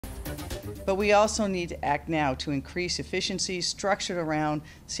But we also need to act now to increase efficiencies structured around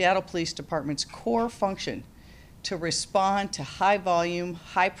Seattle Police Department's core function to respond to high-volume,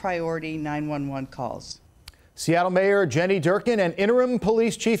 high-priority 911 calls. Seattle Mayor Jenny Durkin and Interim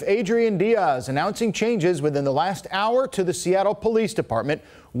Police Chief Adrian Diaz announcing changes within the last hour to the Seattle Police Department.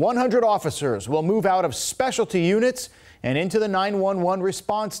 100 officers will move out of specialty units and into the 911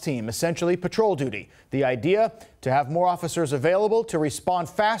 response team, essentially patrol duty. The idea, to have more officers available to respond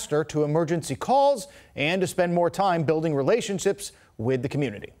faster to emergency calls and to spend more time building relationships with the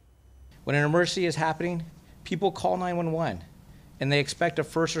community. When an emergency is happening, people call 911 and they expect a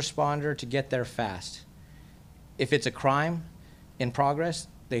first responder to get there fast. If it's a crime in progress,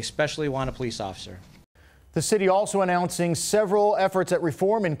 they especially want a police officer. The city also announcing several efforts at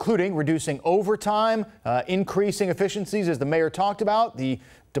reform, including reducing overtime, increasing efficiencies, as the mayor talked about. The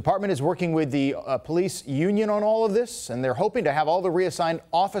department is working with the police union on all of this, and they're hoping to have all the reassigned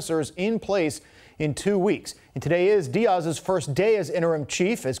officers in place in 2 weeks. And today is Diaz's first day as interim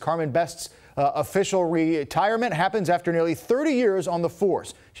chief, as Carmen Best's official retirement happens after nearly 30 years on the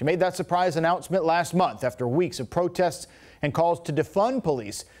force. She made that surprise announcement last month after weeks of protests and calls to defund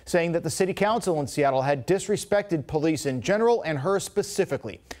police, saying that the city council in Seattle had disrespected police in general and her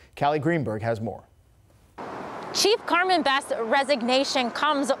specifically. Callie Greenberg has more. Chief Carmen Best's resignation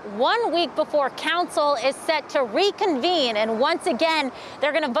comes 1 week before council is set to reconvene, and once again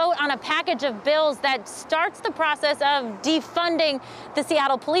they're going to vote on a package of bills that starts the process of defunding the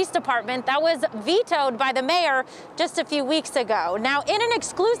Seattle Police Department that was vetoed by the mayor just a few weeks ago. Now, in an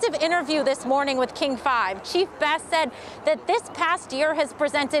exclusive interview this morning with King 5, Chief Best said that this past year has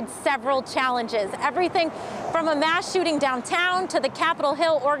presented several challenges, everything from a mass shooting downtown to the Capitol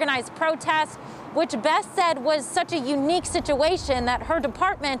Hill organized protest, which Best said was such a unique situation that her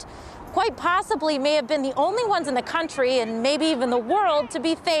department quite possibly may have been the only ones in the country and maybe even the world to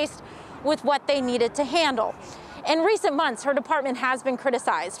be faced with what they needed to handle. In recent months, her department has been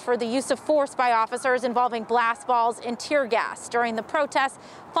criticized for the use of force by officers involving blast balls and tear gas during the protests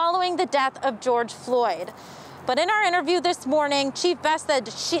following the death of George Floyd. But in our interview this morning, Chief Best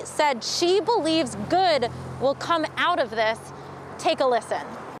said she believes good will come out of this. Take a listen.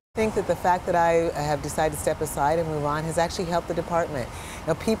 I think that the fact that I have decided to step aside and move on has actually helped the department.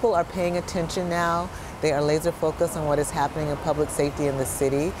 Now, people are paying attention now. They are laser focused on what is happening in public safety in the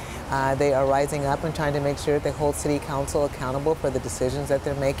city. They are rising up and trying to make sure that they hold city council accountable for the decisions that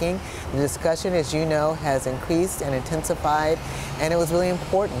they're making. The discussion, as you know, has increased and intensified, and it was really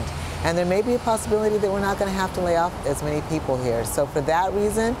important. And there may be a possibility that we're not going to have to lay off as many people here. So for that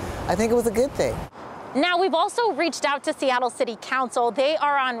reason, I think it was a good thing. Now, we've also reached out to Seattle City Council. They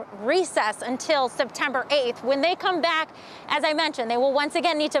are on recess until September 8th. When they come back, as I mentioned, they will once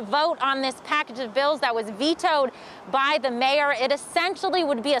again need to vote on this package of bills that was vetoed by the mayor. It essentially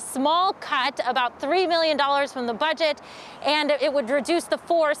would be a small cut, about $3 million from the budget, and it would reduce the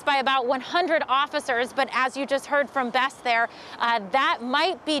force by about 100 officers. But as you just heard from Best there, that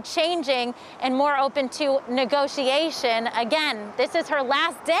might be changing and more open to negotiation. Again, this is her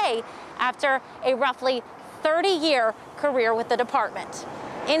last day after a roughly 30-year career with the department.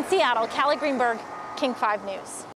 In Seattle, Callie Greenberg, King 5 News.